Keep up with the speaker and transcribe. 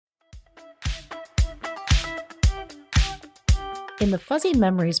In the Fuzzy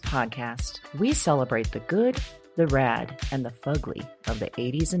Memories podcast, we celebrate the good, the rad, and the fugly of the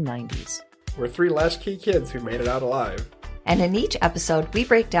 80s and 90s. We're three latchkey kids who made it out alive. And in each episode, we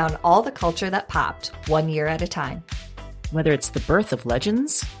break down all the culture that popped, 1 year at a time. Whether it's the birth of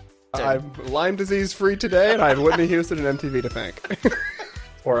legends... I'm Lyme disease free today, and I have Whitney Houston and MTV to thank.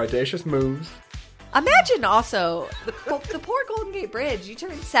 Or audacious moves. Imagine also the poor Golden Gate Bridge. You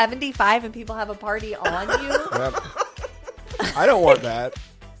turn 75 and people have a party on you. Yep. I don't want that.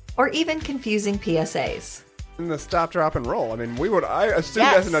 Or even confusing PSAs. And the stop, drop, and roll. I mean, I assumed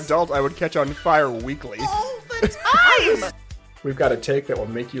as an adult I would catch on fire weekly. All the time! We've got a take that will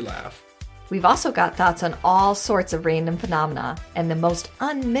make you laugh. We've also got thoughts on all sorts of random phenomena and the most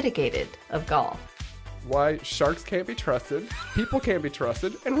unmitigated of golf. Why sharks can't be trusted, people can't be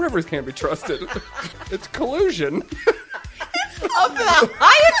trusted, and rivers can't be trusted. It's collusion. Of the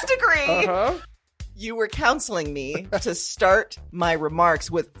highest degree! Uh-huh. You were counseling me to start my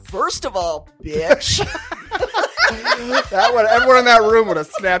remarks with, first of all, bitch. Everyone in that room would have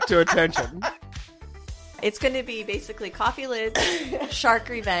snapped to attention. It's going to be basically coffee lids, shark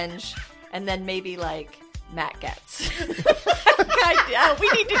revenge, and then maybe like Matt Getz. God, we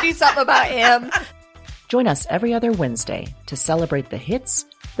need to do something about him. Join us every other Wednesday to celebrate the hits,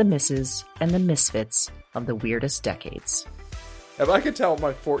 the misses, and the misfits of the weirdest decades. If I could tell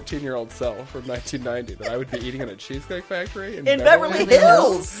my 14-year-old self from 1990 that I would be eating in a Cheesecake Factory in Beverly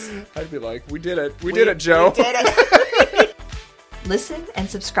Hills, I'd be like, we did it. We did it, Joe. We did it. Listen and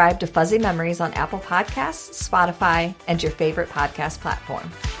subscribe to Fuzzy Memories on Apple Podcasts, Spotify, and your favorite podcast platform.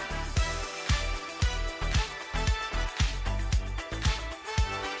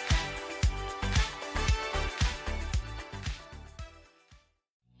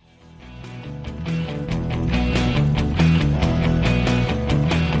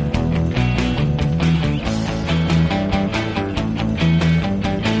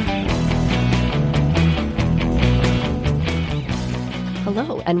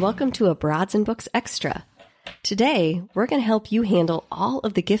 Hello, and welcome to a Broads and Books Extra. Today, we're going to help you handle all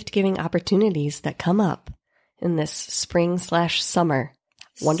of the gift-giving opportunities that come up in this spring/summer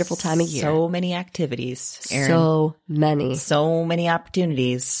wonderful time of year. So many activities, Erin. So many. So many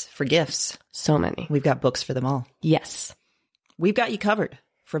opportunities for gifts. So many. We've got books for them all. Yes. We've got you covered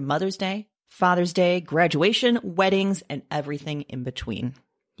for Mother's Day, Father's Day, graduation, weddings, and everything in between.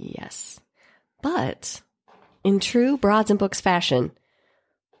 Yes. But in true Broads and Books fashion,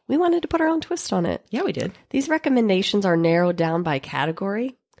 we wanted to put our own twist on it. Yeah, we did. These recommendations are narrowed down by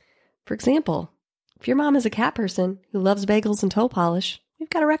category. For example, if your mom is a cat person who loves bagels and toe polish, we've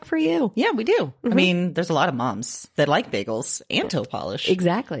got a rec for you. Yeah, we do. I mean, there's a lot of moms that like bagels and toe polish.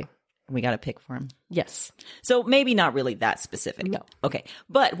 Exactly. We got to pick for them. Yes. So maybe not really that specific. No. Okay.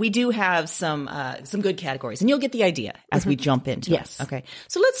 But we do have some good categories, and you'll get the idea as we jump into Yes. it. Okay.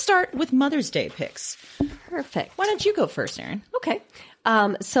 So let's start with Mother's Day picks. Perfect. Why don't you go first, Erin? Okay.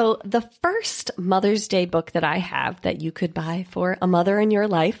 So the first Mother's Day book that I have that you could buy for a mother in your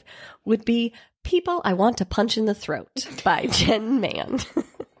life would be People I Want to Punch in the Throat by Jen Mann.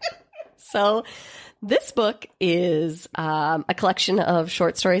 So this book is a collection of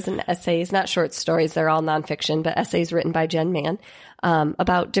short stories and essays, not short stories, they're all nonfiction, but essays written by Jen Mann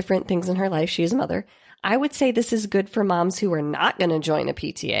about different things in her life. She is a mother. I would say this is good for moms who are not going to join a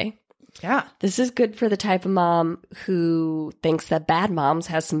PTA. Yeah. This is good for the type of mom who thinks that Bad Moms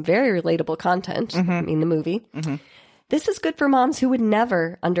has some very relatable content. I mean, the movie. This is good for moms who would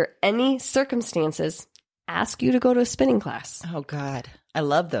never, under any circumstances, ask you to go to a spinning class Oh, God. I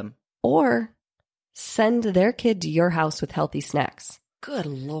love them. or send their kid to your house with healthy snacks. Good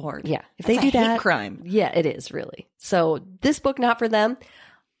Lord. Yeah. If That's they do a hate that, crime. yeah, it is really. So this book, not for them.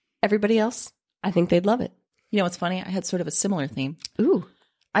 Everybody else, I think they'd love it. You know what's funny? I had sort of a similar theme. Ooh.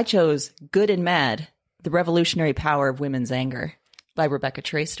 I chose Good and Mad, The Revolutionary Power of Women's Anger by Rebecca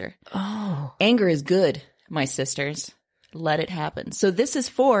Traister. Oh. Anger is good, my sisters. Let it happen. So this is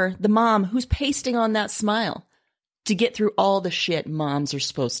for the mom who's pasting on that smile to get through all the shit moms are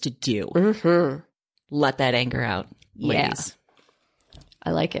supposed to do. Mm-hmm. Let that anger out, ladies. Yeah.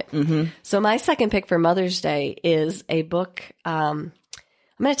 I like it. So my second pick for Mother's Day is a book. I'm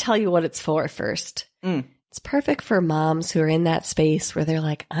going to tell you what it's for first. It's perfect for moms who are in that space where they're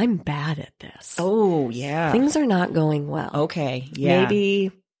like, I'm bad at this. Oh, yeah. Things are not going well. Okay, yeah.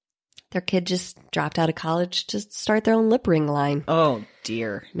 Maybe their kid just dropped out of college to start their own lip ring line. Oh,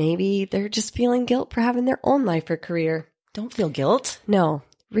 dear. Maybe they're just feeling guilt for having their own life or career. Don't feel guilt. No.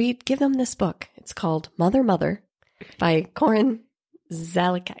 Give them this book. It's called Mother, Mother by Corinne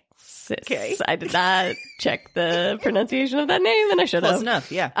Zalakis. Okay. I did not check the pronunciation of that name, and I should have. Close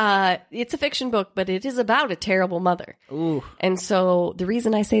enough, yeah. It's a fiction book, but it is about a terrible mother. Ooh. And so the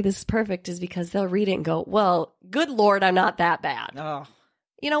reason I say this is perfect is because they'll read it and go, well, good Lord, I'm not that bad. Oh.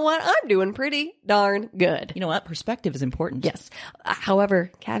 You know what? I'm doing pretty darn good. You know what? Perspective is important. Yes. However,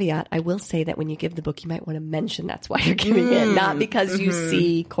 caveat, I will say that when you give the book, you might want to mention that's why you're giving it, not because you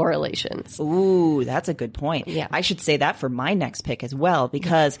see correlations. Ooh, that's a good point. Yeah. I should say that for my next pick as well,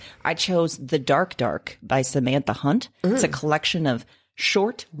 because I chose The Dark Dark by Samantha Hunt. It's a collection of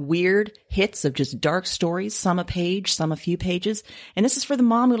short, weird hits of just dark stories, some a page, some a few pages. And this is for the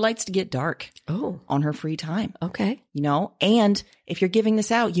mom who likes to get dark on her free time. Okay. You know, and if you're giving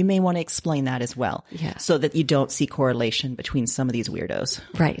this out, you may want to explain that as well. Yeah. So that you don't see correlation between some of these weirdos.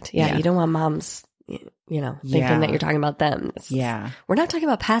 Right. Yeah. You don't want moms, thinking that you're talking about them. We're not talking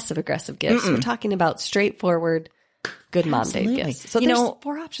about passive aggressive gifts. We're talking about straightforward, good mom day gifts. So there's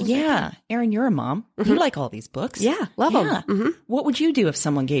 4 options. Yeah. Erin, you're a mom. You like all these books. Yeah. Love them. What would you do if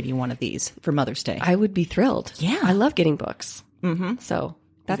someone gave you one of these for Mother's Day? I would be thrilled. Yeah. I love getting books. So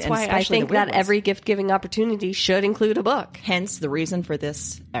that's And why I especially think the weird that ones. every gift giving opportunity should include a book. Hence the reason for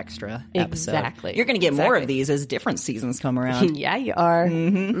this extra episode. Exactly. You're going to get more of these as different seasons come around. Yeah, you are.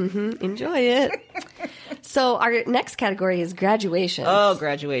 Enjoy it. So our next category is graduation. Oh,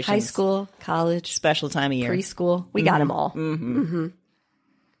 graduation. High school, college, Special time of year. preschool. We got them all. Am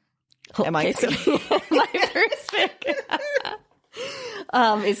I? Okay, so my first pick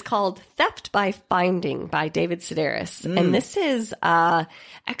is called Theft by Finding by David Sedaris. And this is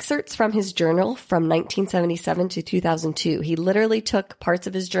excerpts from his journal from 1977 to 2002. He literally took parts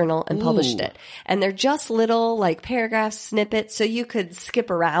of his journal and published it. And they're just little like paragraphs, snippets, so you could skip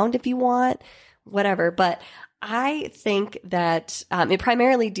around if you want, whatever. But I think that it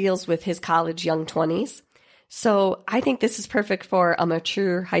primarily deals with his college young 20s. So I think this is perfect for a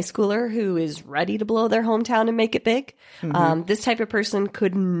mature high schooler who is ready to blow their hometown and make it big. This type of person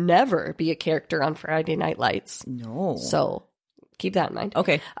could never be a character on Friday Night Lights. No. So keep that in mind.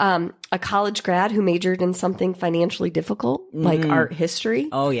 Okay. A college grad who majored in something financially difficult, like art history.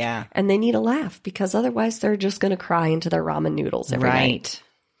 Oh, yeah. And they need a laugh because otherwise they're just going to cry into their ramen noodles every night.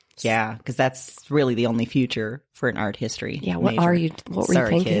 Yeah, because that's really the only future for an art history. Yeah, what major. were you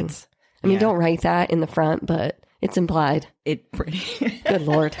thinking? Kids. I mean, Yeah. don't write that in the front, but it's implied. It pretty. Good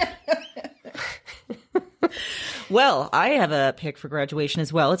Lord. Well, I have a pick for graduation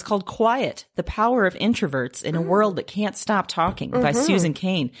as well. It's called Quiet, The Power of Introverts in a World That Can't Stop Talking by Susan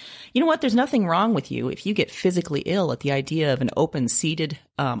Cain. You know what? There's nothing wrong with you if you get physically ill at the idea of an open-seated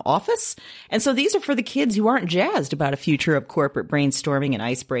office. And so these are for the kids who aren't jazzed about a future of corporate brainstorming and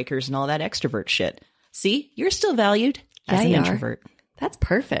icebreakers and all that extrovert shit. See? You're still valued as Yeah, an you are. introvert. That's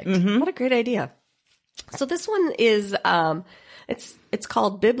perfect. What a great idea. So this one is it's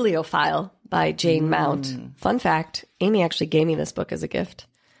called Bibliophile by Jane Mount. Fun fact, Amy actually gave me this book as a gift.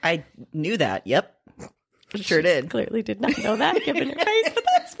 I knew that. Yep. Sure did. Clearly did not know that given her face, but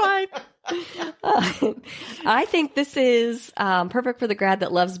that's fine. I think this is perfect for the grad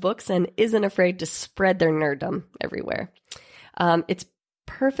that loves books and isn't afraid to spread their nerddom everywhere. It's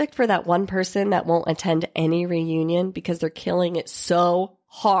perfect for that one person that won't attend any reunion because they're killing it so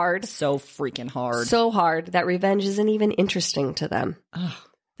hard. So freaking hard. So hard that revenge isn't even interesting to them.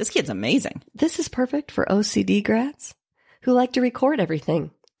 This kid's amazing. This is perfect for OCD grads who like to record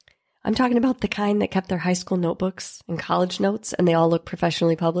everything. I'm talking about the kind that kept their high school notebooks and college notes and they all look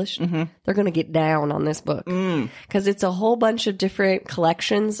professionally published. They're going to get down on this book because it's a whole bunch of different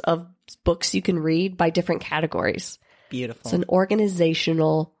collections of books you can read by different categories. Beautiful. It's an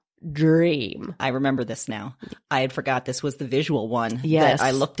organizational dream. I remember this now. I had forgot this was the visual one. Yes. That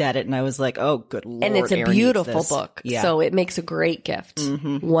I looked at it and I was like, oh, good Lord. And it's a Erin needs beautiful this. book. Yeah. So it makes a great gift.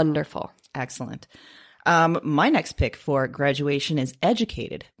 Wonderful. Excellent. My next pick for graduation is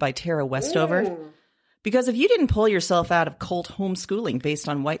Educated by Tara Westover. Because if you didn't pull yourself out of cult homeschooling based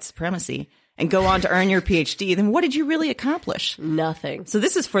on white supremacy and go on to earn your PhD, then what did you really accomplish? Nothing. So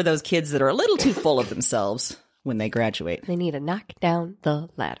this is for those kids that are a little too full of themselves when they graduate. They need to knock down the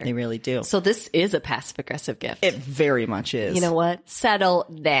ladder. They really do. So this is a passive-aggressive gift. It very much is. You know what? Settle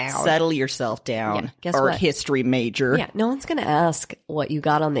down. Settle yourself down. Yeah, guess Art what? history major. Yeah, no one's going to ask what you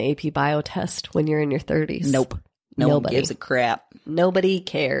got on the AP Bio test when you're in your 30s. Nope. No Nobody. one gives a crap. Nobody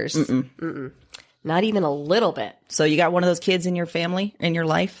cares. Not even a little bit. So you got one of those kids in your family, in your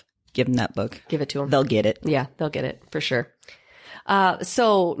life? Give them that book. Give it to them. They'll get it. Yeah, they'll get it for sure.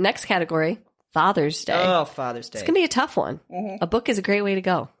 So next category, Father's Day. Oh, Father's Day. It's going to be a tough one. A book is a great way to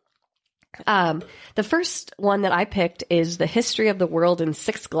go. The first one that I picked is The History of the World in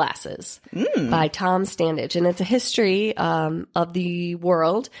 6 Glasses by Tom Standage. And it's a history of the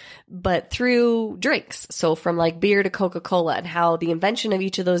world, but through drinks. So from like beer to Coca-Cola, and how the invention of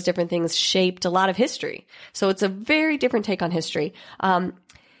each of those different things shaped a lot of history. So it's a very different take on history.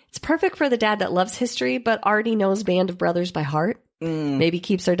 It's perfect for the dad that loves history, but already knows Band of Brothers by heart. Maybe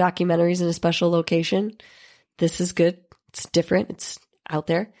keeps their documentaries in a special location. This is good. It's different. It's out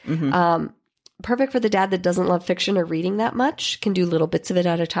there. Perfect for the dad that doesn't love fiction or reading that much, can do little bits of it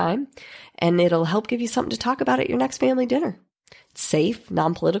at a time, and it'll help give you something to talk about at your next family dinner. It's safe,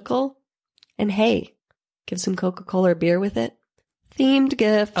 non-political, and hey, give some Coca-Cola or beer with it. Themed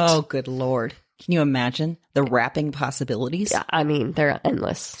gift. Oh, good Lord. Can you imagine the wrapping possibilities? Yeah, I mean, they're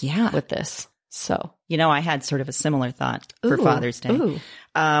endless with this. So, you know, I had sort of a similar thought for Father's Day.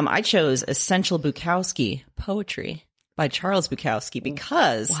 I chose Essential Bukowski Poetry by Charles Bukowski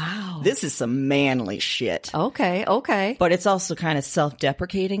because this is some manly shit. Okay. But it's also kind of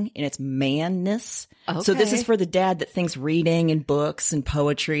self-deprecating in its manness. So this is for the dad that thinks reading and books and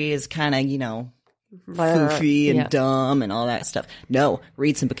poetry is kind of, you know, foofy and dumb and all that stuff. No,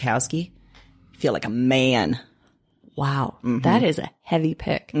 read some Bukowski. Feel like a man. Wow. That is a heavy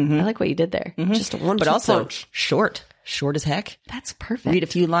pick. I like what you did there. Just a one But also punch. short as heck. That's perfect. Read a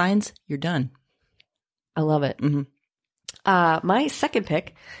few lines, you're done. I love it. My second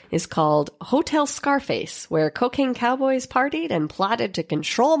pick is called Hotel Scarface, where cocaine cowboys partied and plotted to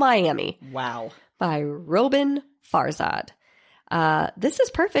control Miami. Wow. By Robin Farzad. This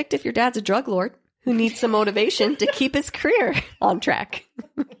is perfect if your dad's a drug lord who needs some motivation to keep his career on track.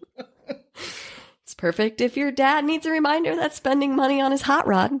 It's perfect if your dad needs a reminder that spending money on his hot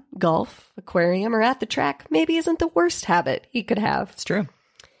rod, golf, aquarium, or at the track maybe isn't the worst habit he could have. It's true.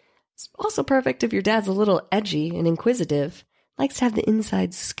 It's also perfect if your dad's a little edgy and inquisitive, likes to have the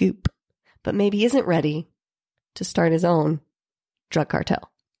inside scoop, but maybe isn't ready to start his own drug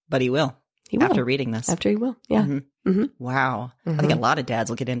cartel. But he will. He will. After reading this. After he will, yeah. Wow. I think a lot of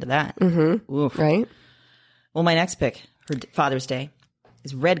dads will get into that. Oof. Right? Well, my next pick for Father's Day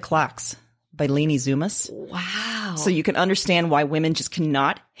is Red Clocks by Leni Zumas. Wow. So you can understand why women just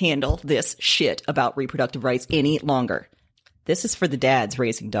cannot handle this shit about reproductive rights any longer. This is for the dads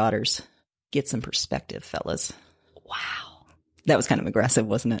raising daughters. Get some perspective, fellas. Wow. That was kind of aggressive,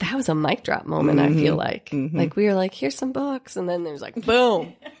 wasn't it? That was a mic drop moment, I feel like. Like we were like, here's some books. And then there's like,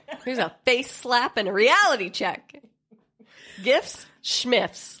 boom. Here's a face slap and a reality check. Gifts,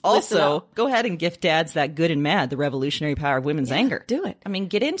 schmiffs. Also, go ahead and gift dads that Good and Mad, the revolutionary power of women's anger. Do it. I mean,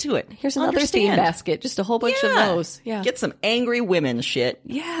 get into it. Here's another theme basket. Just a whole bunch of those. Yeah. Get some angry women shit.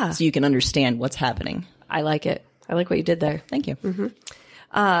 Yeah. So you can understand what's happening. I like it. I like what you did there. Thank you.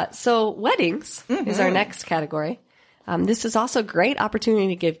 So weddings is our next category. This is also a great opportunity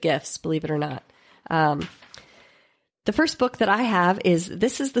to give gifts, believe it or not. The first book that I have is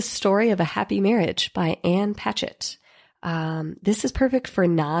This is the Story of a Happy Marriage by Anne Patchett. This is perfect for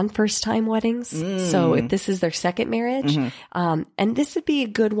non-first time weddings. So if this is their second marriage, and this would be a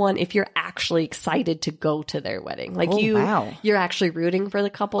good one if you're actually excited to go to their wedding. Like you're actually rooting for the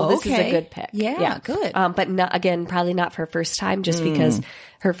couple. This is a good pick. Yeah, good. But not, again, probably not for first time just because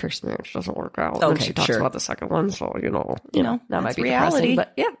her first marriage doesn't work out. And she talks about the second one. So, you know, that might be reality. Depressing,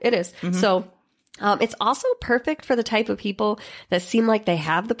 but yeah, it is. So, it's also perfect for the type of people that seem like they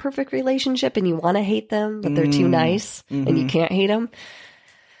have the perfect relationship and you want to hate them, but they're too nice and you can't hate them.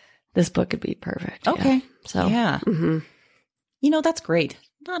 This book could be perfect. Okay. Yeah. So, you know, that's great.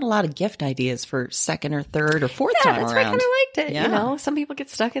 Not a lot of gift ideas for second or third or fourth time that's around. why I kind of liked it. Yeah. You know, some people get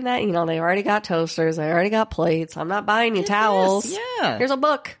stuck in that. You know, they already got toasters. They already got plates. I'm not buying you towels. Yeah. Here's a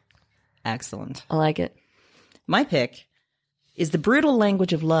book. Excellent. I like it. My pick is The Brutal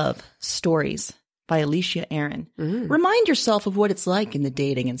Language of Love, Stories by Alicia Aaron. Remind yourself of what it's like in the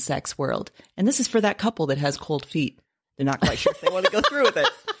dating and sex world. And this is for that couple that has cold feet. They're not quite sure if they want to go through with it.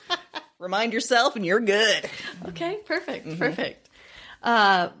 Remind yourself and you're good. Okay, perfect. Perfect.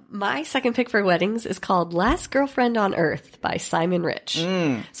 My second pick for weddings is called Last Girlfriend on Earth by Simon Rich.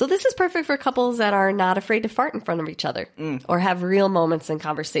 So this is perfect for couples that are not afraid to fart in front of each other or have real moments in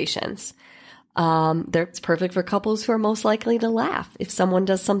conversations. It's perfect for couples who are most likely to laugh. If someone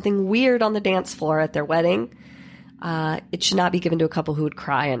does something weird on the dance floor at their wedding, it should not be given to a couple who would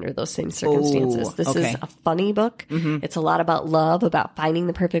cry under those same circumstances. This is a funny book. It's a lot about love, about finding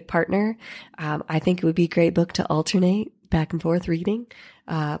the perfect partner. I think it would be a great book to alternate back and forth reading.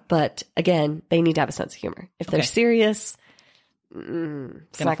 But again, they need to have a sense of humor. If they're serious,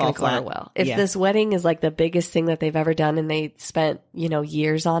 It's Gonna not going fall to go over flat. well. If Yeah. this wedding is like the biggest thing that they've ever done and they spent,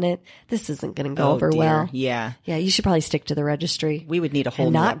 years on it, this isn't going to go over dear. well. Yeah. Yeah, you should probably stick to the registry. We would need a whole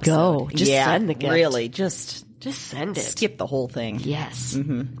And new not episode. go. Just yeah, send the gift. Really, just send it. skip the whole thing. Yes.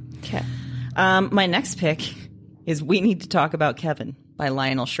 Okay. My next pick is We Need to Talk About Kevin by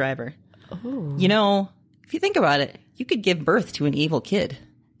Lionel Shriver. Ooh. If you think about it, you could give birth to an evil kid,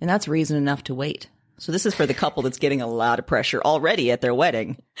 and that's reason enough to wait. So this is for the couple that's getting a lot of pressure already at their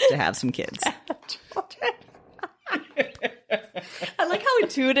wedding to have some kids. I like how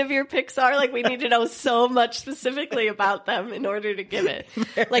intuitive your picks are. Like, we need to know so much specifically about them in order to give it.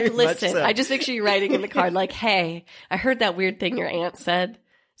 Like, listen, so. I just picture you writing in the card, like, hey, I heard that weird thing your aunt said,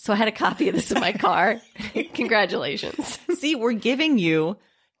 so I had a copy of this in my car. Congratulations. See, we're giving you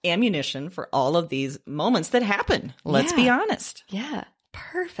ammunition for all of these moments that happen. Let's be honest. Yeah,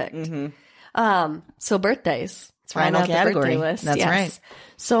 perfect. So birthdays. It's Final round out the category. birthday list. That's Yes. right.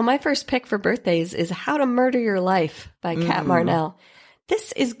 So my first pick for birthdays is How to Murder Your Life by Kat Marnell.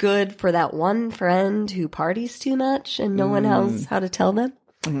 This is good for that one friend who parties too much and no one knows how to tell them.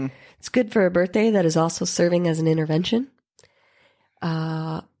 It's good for a birthday that is also serving as an intervention.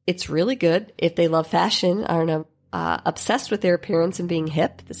 It's really good if they love fashion, are obsessed with their appearance and being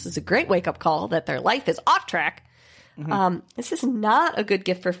hip. This is a great wake-up call that their life is off track. This is not a good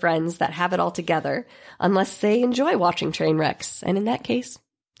gift for friends that have it all together unless they enjoy watching train wrecks. And in that case,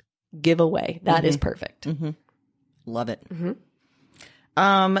 give away. That is perfect. Love it.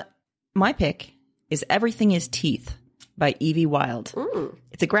 My pick is Everything is Teeth by Evie Wild.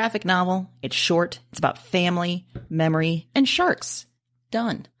 It's a graphic novel. It's short. It's about family, memory, and sharks.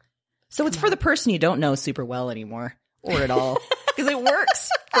 Done. So it's for the person you don't know super well anymore or at all because it works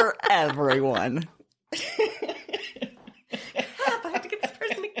for everyone. I have to get this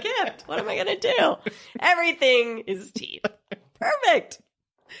person a gift. What am I going to do? Everything is teeth. Perfect.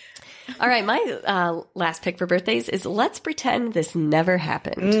 All right, my last pick for birthdays is Let's Pretend This Never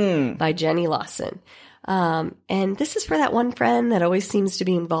Happened by Jenny Lawson. And this is for that one friend that always seems to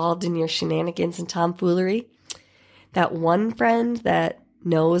be involved in your shenanigans and tomfoolery. That one friend that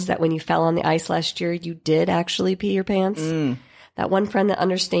knows that when you fell on the ice last year, you did actually pee your pants. That one friend that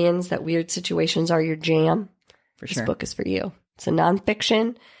understands that weird situations are your jam. For This sure. book is for you. It's a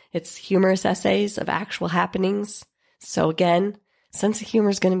nonfiction. It's humorous essays of actual happenings. So again, sense of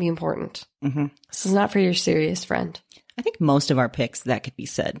humor is going to be important. This is not for your serious friend. I think most of our picks, that could be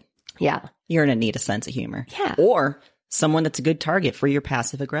said. Yeah. You're going to need a sense of humor. Yeah. Or someone that's a good target for your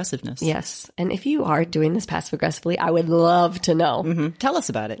passive aggressiveness. Yes. And if you are doing this passive aggressively, I would love to know. Tell us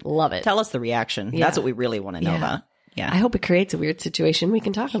about it. Love it. Tell us the reaction. Yeah. That's what we really want to know Yeah. about. Yeah. I hope it creates a weird situation we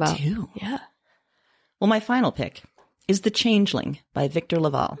can talk about. too. Yeah. Well, my final pick is The Changeling by Victor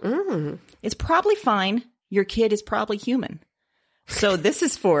Laval. It's probably fine. Your kid is probably human. So this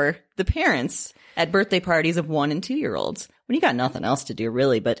is for the parents at birthday parties of 1 and 2 year olds. When you got nothing else to do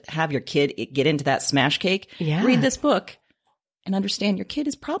really, but have your kid get into that smash cake, Yeah. read this book and understand your kid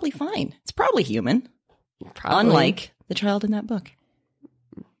is probably fine. It's probably human. Probably. Unlike the child in that book.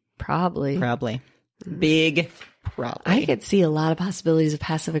 Probably. Probably. Big probably. I could see a lot of possibilities of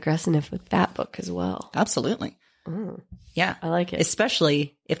passive aggressiveness with that book as well. Absolutely. Yeah. I like it.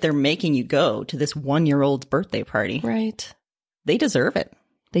 Especially if they're making you go to this 1-year-old's birthday party. Right. They deserve it.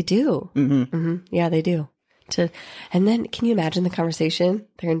 They do. Yeah, they do. And then can you imagine the conversation?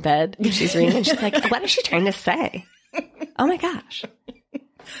 They're in bed and she's reading and she's like, what is she trying to say? Oh my gosh.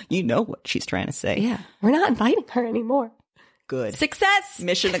 You know what she's trying to say. Yeah. We're not inviting her anymore. Good. Success.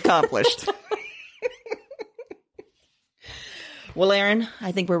 Mission accomplished. Well, Aaron,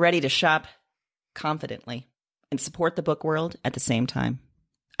 I think we're ready to shop confidently and support the book world at the same time.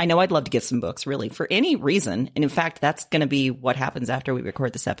 I know I'd love to get some books, really, for any reason. And in fact, that's going to be what happens after we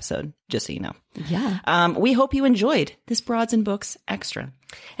record this episode, just so you know. Yeah. We hope you enjoyed this Broads and Books Extra.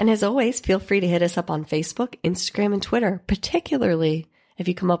 And as always, feel free to hit us up on Facebook, Instagram, and Twitter, particularly if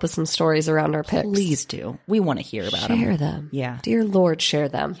you come up with some stories around our picks. Please do. We want to hear about share them. them. Yeah. Dear Lord, share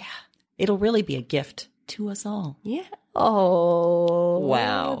them. Yeah. It'll really be a gift to us all. Yeah. Oh.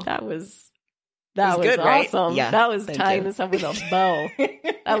 Wow. That was was good, right? awesome. Yeah, That was thank tying you. this up with a bow.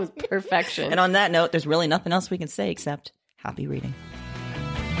 That was perfection. And on that note, there's really nothing else we can say except happy reading.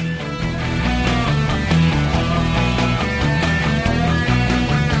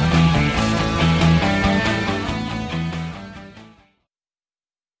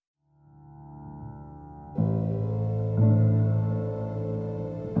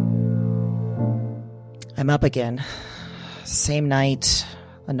 I'm up again. Same night,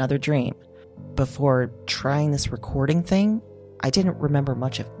 another dream. Before trying this recording thing, I didn't remember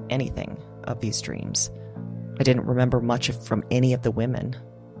much of anything of these dreams. I didn't remember much from any of the women.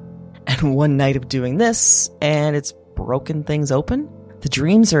 And one night of doing this, and it's broken things open. The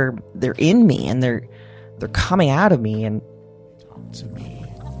dreams they're in me, and they're coming out of me, and to me,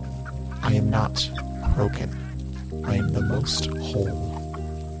 I am not broken. I am the most whole,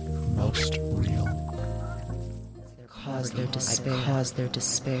 most real. Cause their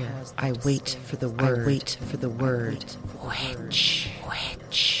despair. I wait for the word. Witch.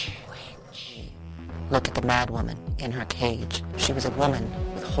 Look at the mad woman in her cage. She was a woman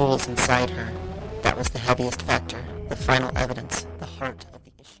with holes inside her. That was the heaviest factor, the final evidence, the heart of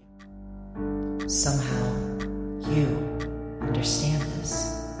the issue. Somehow, you understand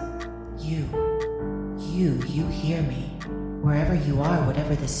this. You hear me. Wherever you are,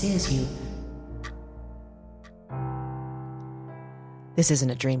 whatever this is, you... this isn't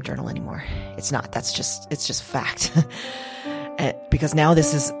a dream journal anymore. It's not. It's just fact. Because now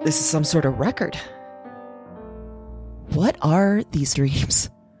this is some sort of record. What are these dreams?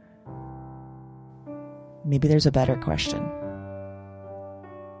 Maybe there's a better question.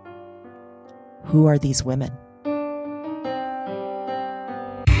 Who are these women?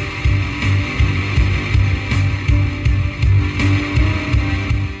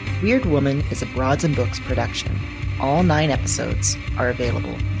 Weird Woman is a Broads and Books production. All 9 episodes are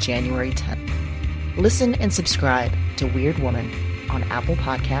available January 10th. Listen and subscribe to Weird Woman on Apple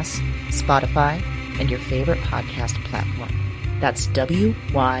Podcasts, Spotify, and your favorite podcast platform. That's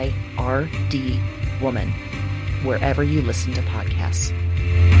WYRD Woman, wherever you listen to podcasts.